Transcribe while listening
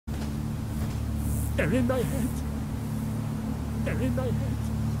They're in my head. They're in my head.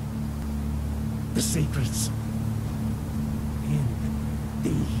 The secrets. In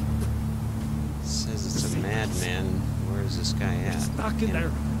deep. Says it's a madman. Where is this guy at? They're stuck in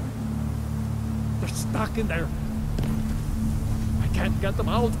there. They're stuck in there. I can't get them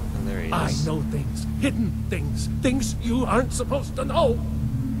out. Oh, there he is. I know things. Hidden things. Things you aren't supposed to know.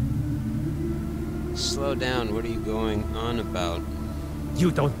 Slow down. What are you going on about?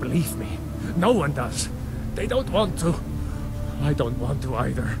 You don't believe me. No one does. They don't want to. I don't want to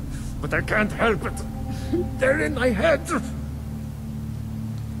either. But I can't help it. They're in my head.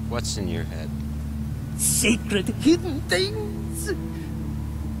 What's in your head? Secret hidden things.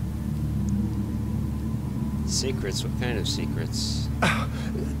 Secrets? What kind of secrets?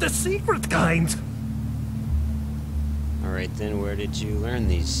 The secret kind. Alright then, where did you learn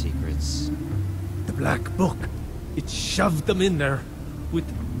these secrets? The black book. It shoved them in there with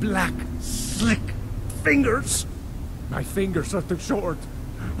black, slick fingers. My fingers are too short.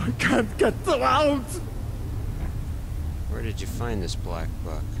 I can't get them out. Where did you find this black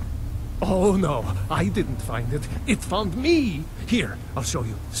book? Oh no, I didn't find it. It found me. Here, I'll show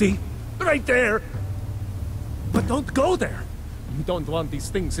you. See? Right there. But don't go there. You don't want these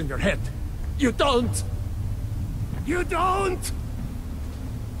things in your head. You don't. You don't.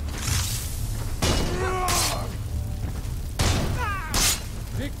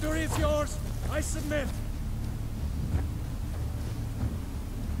 Victory is yours. I submit.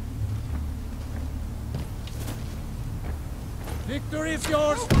 Victory is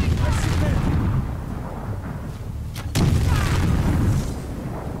yours. I submit.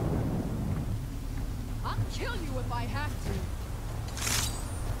 I'll kill you if I have to.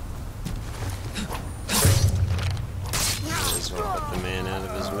 Might as well put the man out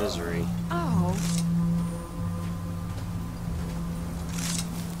of his misery. Oh.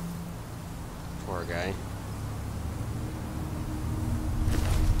 Poor guy.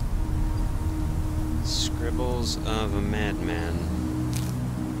 Scribbles of a Madman.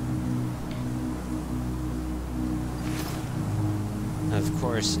 Of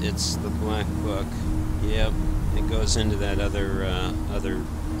course, it's the Black Book. Yep, it goes into that other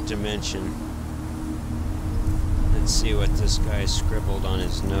dimension. Let's see what this guy scribbled on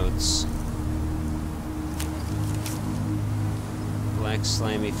his notes. Black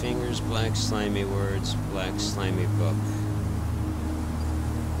slimy fingers, black slimy words, black slimy book.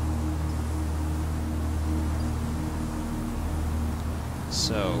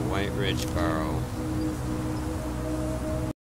 So, White Ridge Barrow.